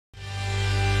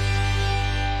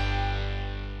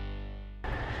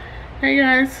Hey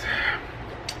guys,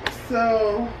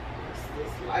 so what's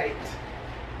this light?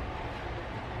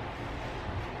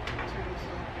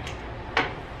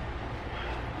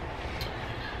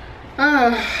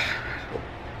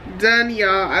 Done,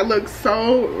 y'all. I look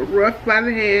so rough by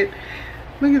the head.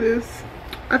 Look at this.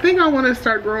 I think I want to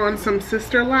start growing some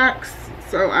sister locks,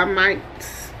 so I might.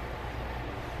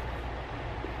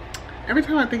 Every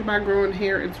time I think about growing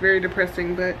hair, it's very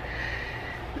depressing, but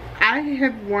I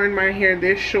have worn my hair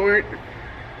this short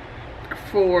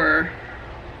for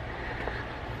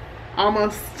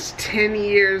almost 10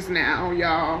 years now,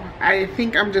 y'all. I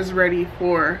think I'm just ready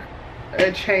for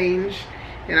a change,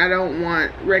 and I don't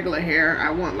want regular hair. I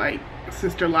want like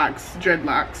sister locks,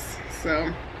 dreadlocks.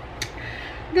 So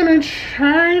I'm gonna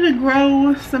try to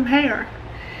grow some hair.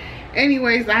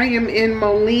 Anyways, I am in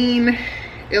Moline,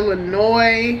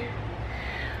 Illinois.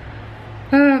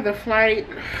 The flight,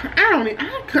 I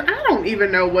don't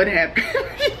even know what happened.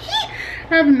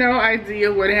 I have no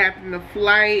idea what happened. The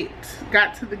flight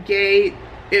got to the gate.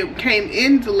 It came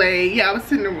in delayed. Yeah, I was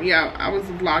sitting there, yeah, I was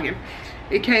vlogging.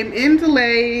 It came in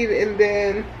delayed, and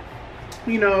then,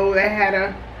 you know, they had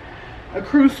a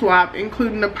crew swap,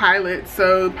 including the pilot.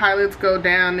 So pilots go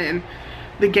down and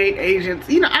the gate agents,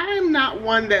 you know, I am not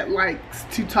one that likes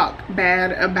to talk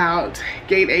bad about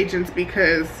gate agents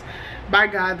because by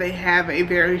God, they have a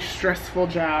very stressful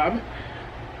job.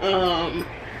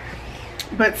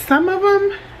 But some of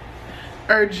them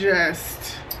are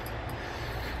just,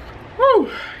 whew.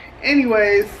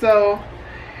 Anyways, so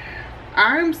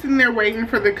I'm sitting there waiting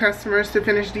for the customers to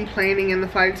finish deplaning and the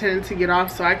flight attendant to get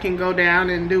off so I can go down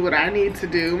and do what I need to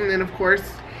do. And then of course,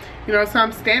 you know, so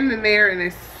I'm standing there, and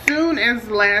as soon as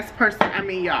the last person, I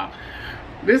mean, y'all,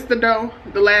 this the door,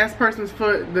 the last person's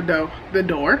foot, the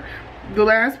door. The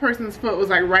last person's foot was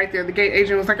like right there. The gate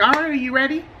agent was like, all right, are you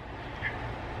ready?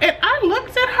 And I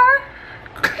looked at her.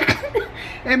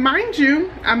 And mind you,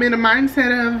 I'm in a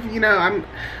mindset of, you know, I'm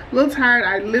a little tired.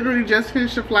 I literally just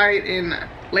finished the flight and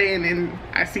laying, and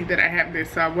I see that I have this.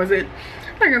 So I wasn't,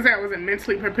 like I said, I wasn't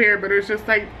mentally prepared, but it was just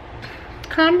like,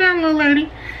 calm down, little lady.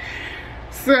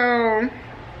 So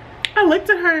I looked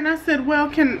at her and I said, well,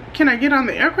 can I get on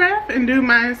the aircraft and do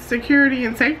my security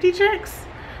and safety checks?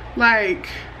 Like,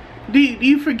 do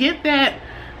you forget that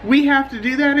we have to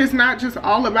do that? It's not just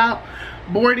all about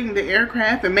boarding the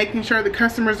aircraft and making sure the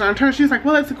customers are on turn. She's like,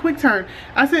 well, it's a quick turn.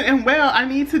 I said, and well, I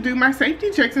need to do my safety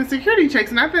checks and security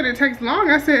checks. Not that it takes long.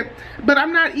 I said, but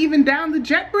I'm not even down the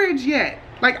jet bridge yet.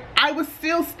 Like, I was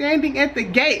still standing at the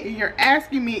gate, and you're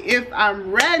asking me if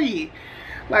I'm ready.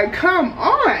 Like, come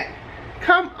on.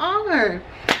 Come on.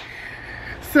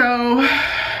 So,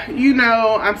 you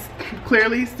know, I'm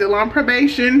clearly still on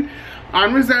probation,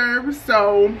 on reserve,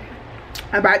 so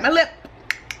I bite my lip.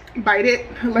 Bite it,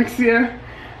 Alexia.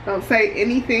 Don't say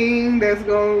anything that's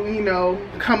going, you know,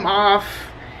 come off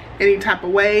any type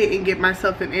of way and get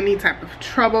myself in any type of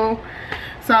trouble.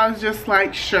 So I was just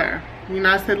like, sure. You know,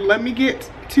 I said, let me get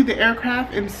to the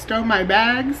aircraft and stow my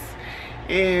bags,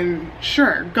 and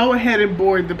sure, go ahead and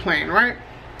board the plane, right?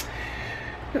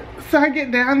 So I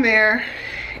get down there,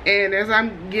 and as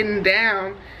I'm getting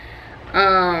down,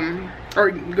 or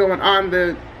going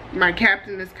on, my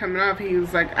captain is coming off. He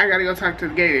was like, I gotta go talk to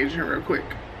the gate agent real quick.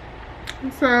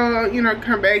 So, you know,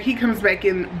 he comes back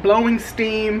in blowing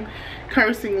steam,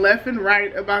 cursing left and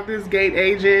right about this gate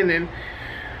agent, and,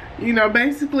 you know,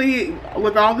 basically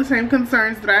with all the same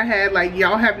concerns that I had, like,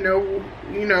 y'all have no,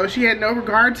 you know, she had no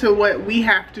regard to what we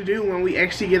have to do when we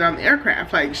actually get on the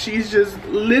aircraft. Like, she's just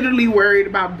literally worried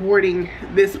about boarding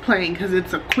this plane because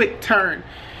it's a quick turn.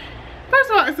 First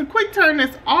of all, it's a quick turn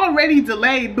that's already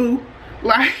delayed, boo.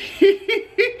 Like,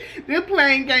 this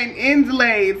plane came in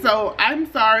delayed. So,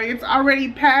 I'm sorry. It's already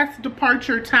past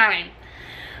departure time.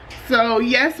 So,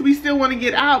 yes, we still want to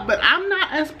get out, but I'm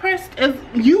not as pressed as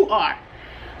you are.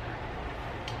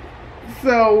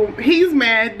 So, he's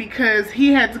mad because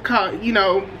he had to call, you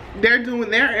know, they're doing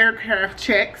their aircraft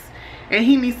checks, and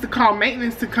he needs to call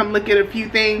maintenance to come look at a few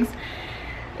things.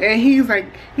 And he's like,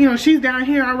 you know, she's down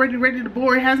here already ready to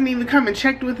board, hasn't even come and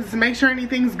checked with us to make sure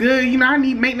anything's good. You know, I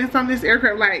need maintenance on this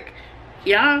aircraft. Like,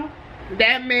 y'all,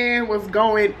 that man was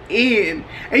going in.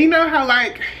 And you know how,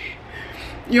 like,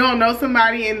 you don't know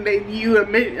somebody and you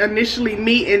initially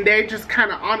meet and they're just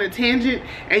kind of on a tangent,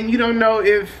 and you don't know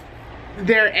if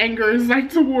their anger is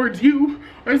like towards you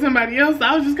or somebody else.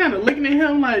 I was just kind of looking at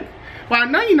him like, well, I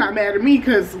know you're not mad at me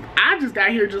because I just got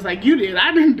here just like you did.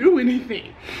 I didn't do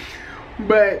anything.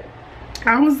 But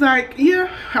I was like, yeah,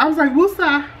 I was like,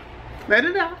 woosah, let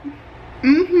it out.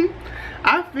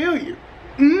 I feel you.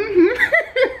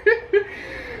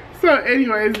 So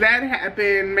anyways, that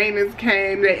happened. Maintenance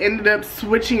came. They ended up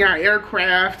switching our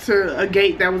aircraft to a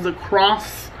gate that was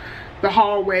across the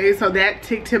hallway, so that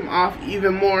ticked him off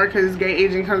even more because his gate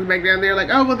agent comes back down there like,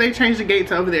 oh well, they changed the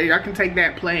gates over there, y'all can take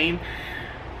that plane.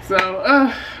 So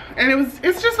and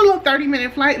it's just a little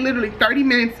 30-minute flight, literally 30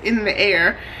 minutes in the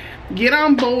air. Get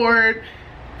on board,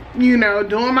 you know,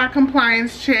 doing my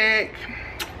compliance check,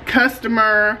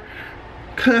 customer.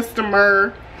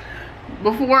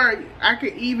 Before I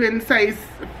could even say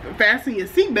fasten your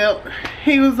seatbelt,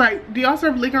 he was like, do y'all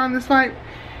serve liquor on this flight?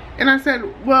 And I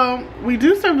said, well, we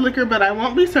do serve liquor, but I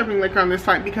won't be serving liquor on this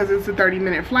flight because it's a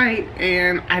 30-minute flight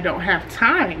and I don't have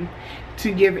time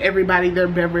to give everybody their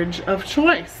beverage of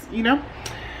choice, you know?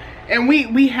 And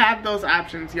we have those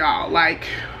options, y'all. Like,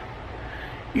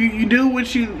 you do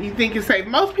what you think is safe.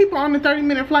 Most people on the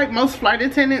 30-minute flight, most flight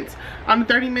attendants on the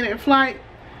 30-minute flight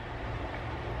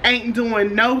ain't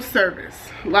doing no service.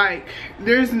 Like,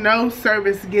 there's no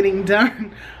service getting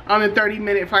done on a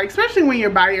 30-minute flight, especially when you're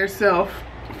by yourself,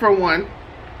 for one.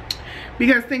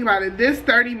 Because think about it, this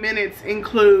 30 minutes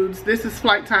includes, this is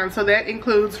flight time, so that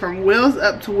includes from wheels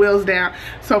up to wheels down.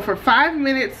 So for 5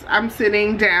 minutes I'm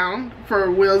sitting down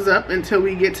for wheels up until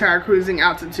we get to our cruising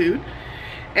altitude,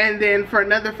 and then for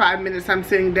another 5 minutes I'm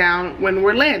sitting down when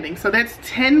we're landing. So that's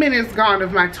 10 minutes gone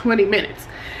of my 20 minutes.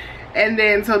 And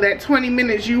then so that 20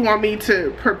 minutes you want me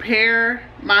to prepare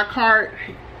my cart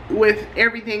with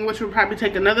everything, which would probably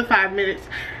take another 5 minutes,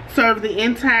 serve the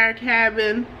entire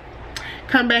cabin,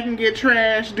 come back and get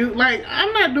trash, do, like,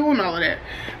 I'm not doing all of that.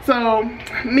 So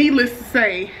needless to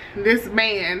say, this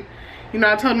man, you know,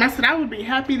 I told him, I said, I would be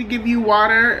happy to give you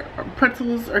water or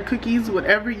pretzels or cookies,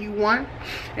 whatever you want.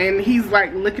 And he's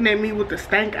like looking at me with the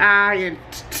stank eye and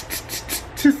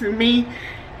kissing me.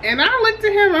 And I looked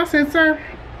at him, I said, sir,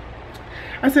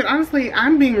 I said, honestly,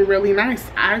 I'm being really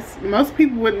nice. Most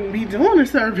people wouldn't be doing a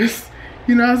service.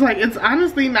 You know, I was like, it's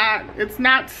honestly not, it's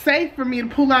not safe for me to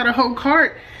pull out a whole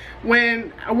cart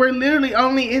when we're literally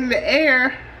only in the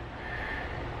air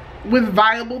with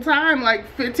viable time, like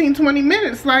 15-20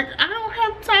 minutes. Like, I don't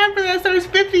have time for that. There's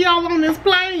 50 y'all on this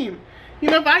plane. You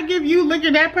know, if I give you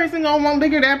liquor, that person gonna want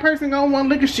liquor, that person gonna want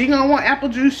liquor, she gonna want apple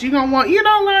juice, she gonna want, you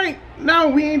know, like, no,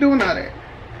 we ain't doing all that.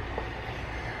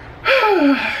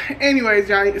 Anyways,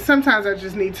 y'all, sometimes I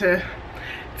just need to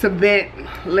vent,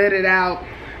 let it out.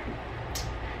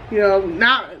 You know,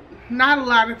 not a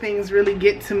lot of things really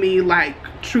get to me, like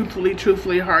truthfully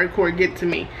hardcore get to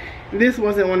me. This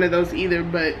wasn't one of those either,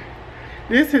 but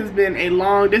this has been a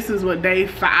long, this is what, day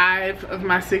 5 of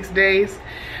my 6 days.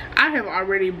 I have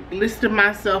already listed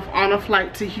myself on a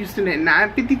flight to Houston at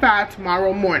 9:55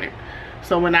 tomorrow morning.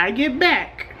 So when I get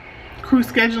back, crew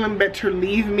scheduling better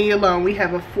leave me alone. We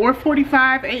have a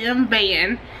 4:45 a.m.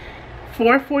 van,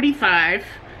 4:45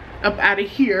 up out of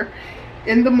here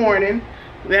in the morning.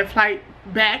 That flight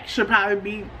back should probably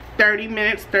be 30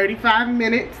 minutes, 35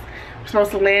 minutes. I'm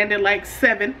supposed to land at like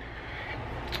 7.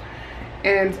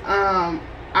 And I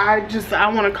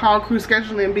want to call crew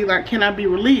scheduling and be like, can I be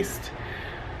released?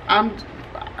 I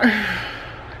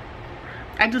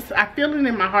feel it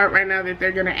in my heart right now that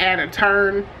they're gonna add a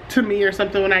turn to me or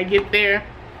something when I get there,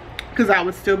 because I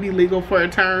would still be legal for a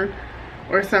turn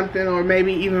or something, or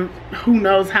maybe even who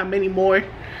knows how many more.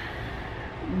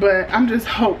 But I'm just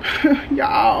hope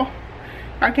y'all,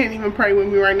 I can't even pray with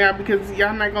me right now because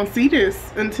y'all not gonna see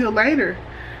this until later.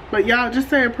 But y'all just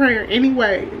say a prayer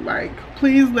anyway. Like,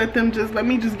 please let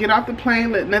me just get off the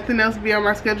plane, let nothing else be on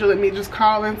my schedule. Let me just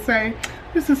call and say,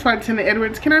 this is Flight Attendant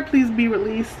Edwards, can I please be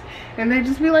released? And they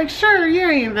just be like, sure,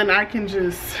 yay. And then I can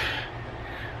just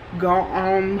go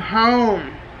on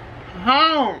home.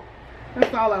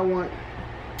 That's all I want.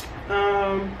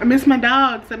 I miss my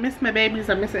dogs, I miss my babies,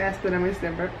 I miss Aspen, I miss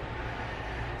Denver.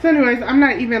 So anyways, I'm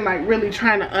not even like really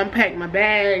trying to unpack my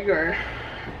bag, or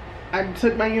I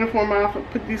took my uniform off and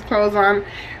put these clothes on.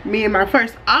 Me and my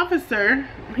first officer,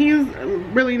 he's a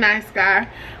really nice guy.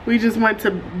 We just went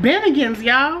to Bennigan's,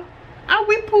 y'all.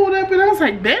 We pulled up and I was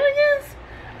like, Bennigan's?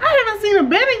 I haven't seen a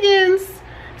Bennigan's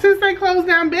since they closed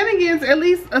down Bennigan's at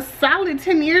least a solid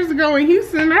 10 years ago in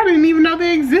Houston. I didn't even know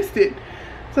they existed.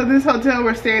 So this hotel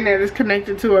we're staying at is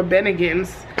connected to a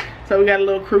Bennigan's. So we got a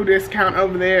little crew discount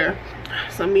over there.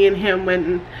 So me and him went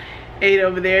and ate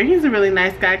over there. He's a really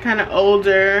nice guy, kind of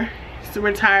older. He's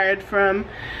retired from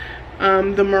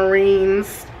the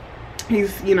Marines.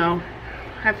 He's, you know,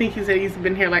 I think he said he's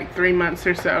been here like 3 months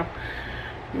or so.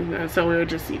 You know, so we were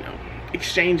just, you know,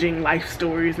 exchanging life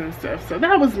stories and stuff. So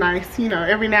that was nice. You know,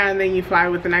 every now and then you fly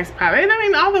with a nice pilot. And I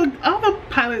mean, all the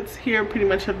pilots here pretty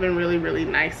much have been really, really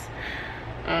nice.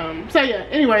 So yeah,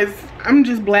 anyways, I'm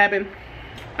just blabbing.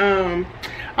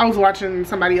 I was watching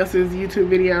somebody else's YouTube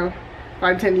video,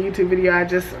 like 10 YouTube video. I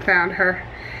just found her,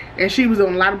 and she was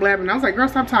doing a lot of blabbing. I was like, girl,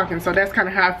 stop talking. So that's kind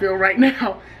of how I feel right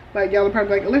now. Like, y'all are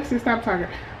probably like, Alexia, stop talking.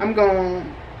 I'm gonna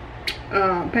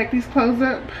pack these clothes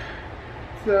up,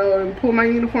 and pull my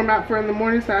uniform out for in the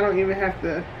morning, so I don't even have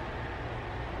to.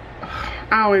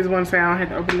 I always want to say I don't have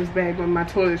to open this bag when my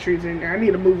toiletries in there. I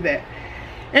need to move that.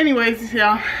 Anyways,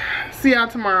 y'all, see y'all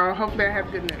tomorrow. Hopefully I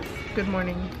have good news. Good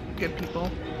morning, good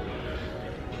people.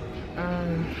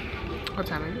 What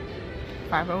time is it?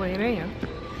 5:08 a.m.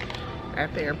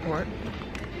 at the airport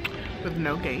with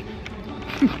no gate.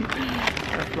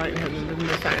 Our flight hasn't been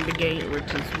assigned a gate,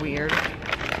 which is weird.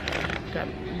 Got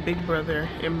Big Brother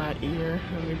in my ear.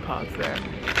 Let me pause that.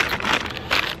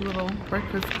 Little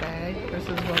breakfast bag. This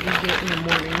is what we get in the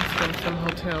mornings from some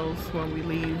hotels when we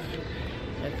leave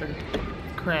at the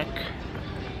crack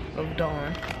of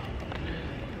dawn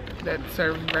that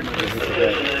serve breakfast.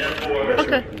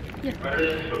 Okay. Yeah.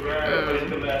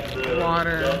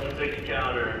 Water.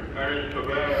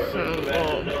 Some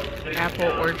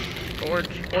apple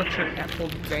orchard apple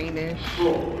Danish.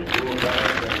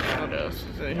 What else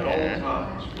is in here?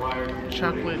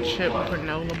 Chocolate chip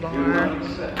granola bar.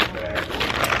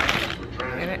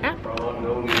 And an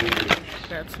apple.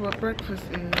 That's what breakfast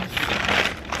is.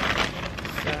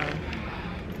 So,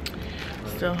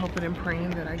 still hoping and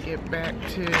praying that I get back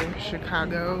to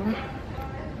Chicago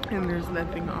and there's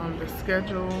nothing on the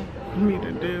schedule for me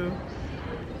to do.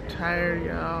 Tired,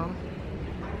 y'all.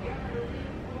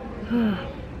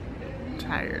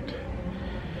 Tired.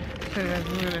 Anyways,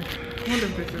 I wonder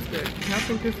if this is good. I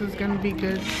think this is gonna be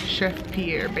good. Chef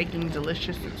Pierre baking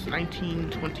delicious since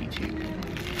 1922.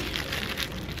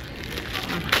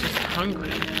 I'm just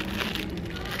hungry.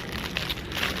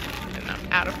 And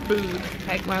I'm out of food.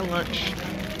 Packed my lunch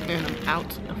and I'm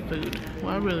out of food. Well,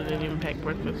 I really didn't even pack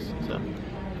breakfast, so.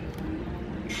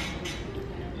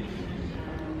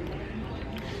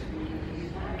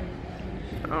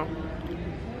 Oh,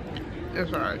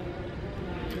 it's alright.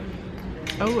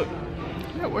 Oh look,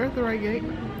 yeah, where's the right gate?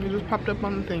 It just popped up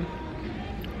on the thing.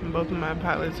 And both of my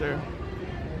pilots are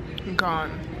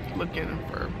gone looking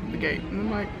for the gate. And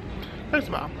I'm like, first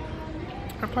of all,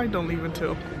 our flight don't leave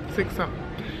until 6 something.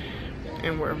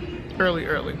 And we're early.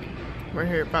 We're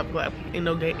here at 5 o'clock. Ain't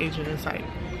no gate agent in sight.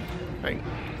 Like,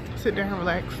 sit down,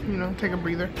 relax, you know, take a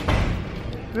breather.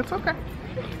 It's okay.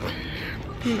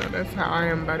 You know, that's how I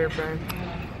am about everything.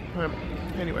 But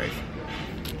anyways,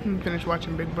 I'm gonna finish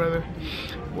watching Big Brother,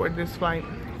 board this flight,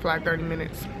 fly 30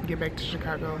 minutes, get back to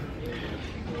Chicago,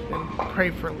 and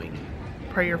prayerfully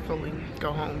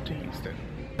go home to Houston.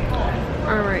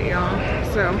 Alright, y'all,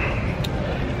 so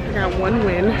I got one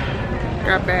win.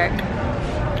 Got back,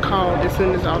 called as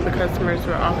soon as all the customers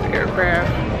were off the aircraft,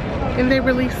 and they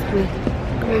released me.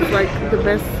 It was like the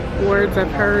best words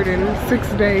I've heard in 6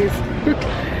 days.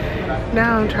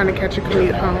 Now I'm trying to catch a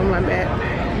commute home. I'm at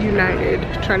United,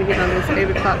 trying to get on this 8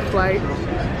 o'clock flight.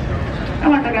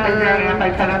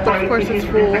 Of course it's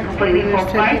full. There's 10 people on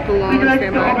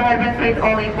standby.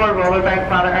 Only for roller bag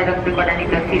product items to any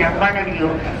good seat in front of you.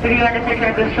 If you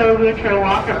understand the show route or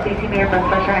walk, please email the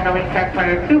special handling check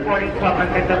prior to boarding to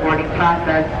affect the boarding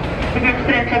process. If you're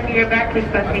interested in checking your bag, please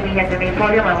press me at the main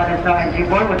podium. I let us know as you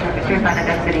board with temperatures on the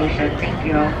destination. Thank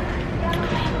you.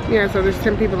 Yeah, so there's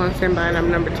 10 people on standby and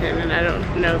I'm number 10 and I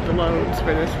don't know the loads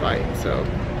for this flight, so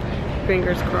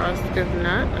fingers crossed. If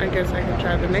not, I guess I can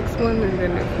try the next one, and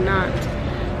then if not,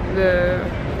 the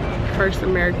first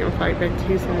American flight back to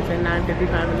Houston is at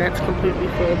 9:55 and that's completely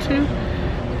full too,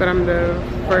 but I'm the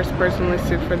first person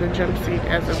listed for the jump seat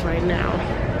as of right now,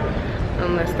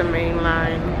 unless the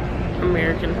mainline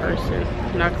American person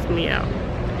knocks me out.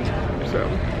 So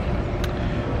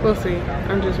we'll see.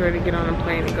 I'm just ready to get on a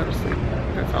plane and go to sleep.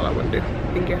 That's all I want to do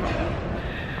and get home.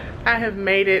 I have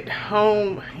made it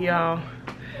home, y'all.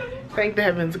 Thank the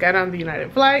heavens. Got on the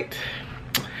United flight.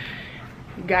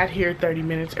 Got here 30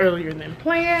 minutes earlier than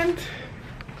planned.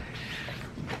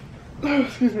 Oh,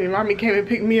 excuse me. Mommy came and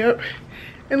picked me up.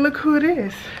 And look who it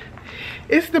is.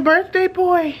 It's the birthday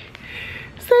boy.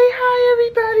 Say hi,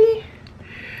 everybody.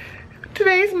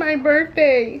 Today's my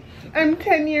birthday. I'm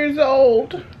 10 years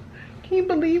old. Can you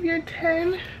believe you're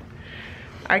 10?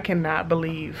 I cannot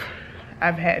believe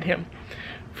I've had him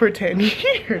for 10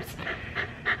 years.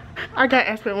 I got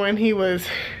Aspen when he was,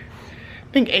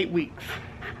 I think, 8 weeks.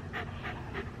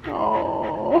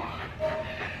 Oh,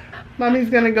 Mommy's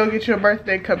gonna go get you a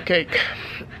birthday cupcake.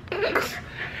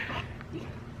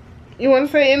 You want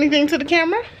to say anything to the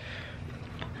camera?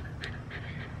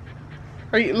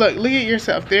 Or you, look at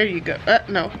yourself. There you go.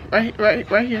 No, right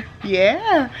here.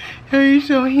 Yeah, oh, you're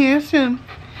so handsome.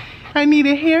 I need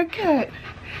a haircut.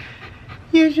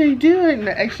 Yes, you do.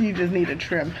 No, actually, you just need a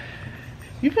trim.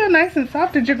 You feel nice and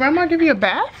soft. Did your grandma give you a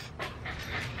bath?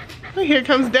 Oh, here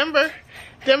comes Denver.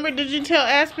 Denver, did you tell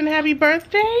Aspen happy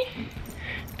birthday?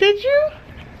 Did you?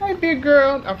 Hi, big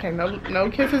girl. Okay, no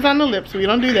kisses on the lips. We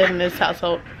don't do that in this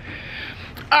household.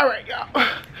 All right, y'all.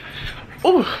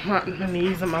 Oh, my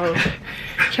knees. I'm gonna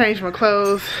change my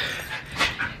clothes.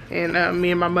 And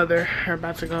me and my mother are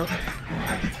about to go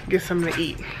get something to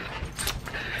eat.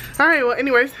 All right, well,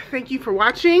 anyways, thank you for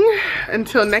watching.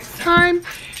 Until next time,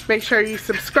 make sure you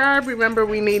subscribe. Remember,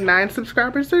 we need 9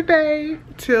 subscribers a day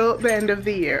till the end of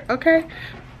the year, okay?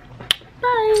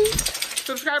 Bye.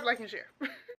 Subscribe, like, and share.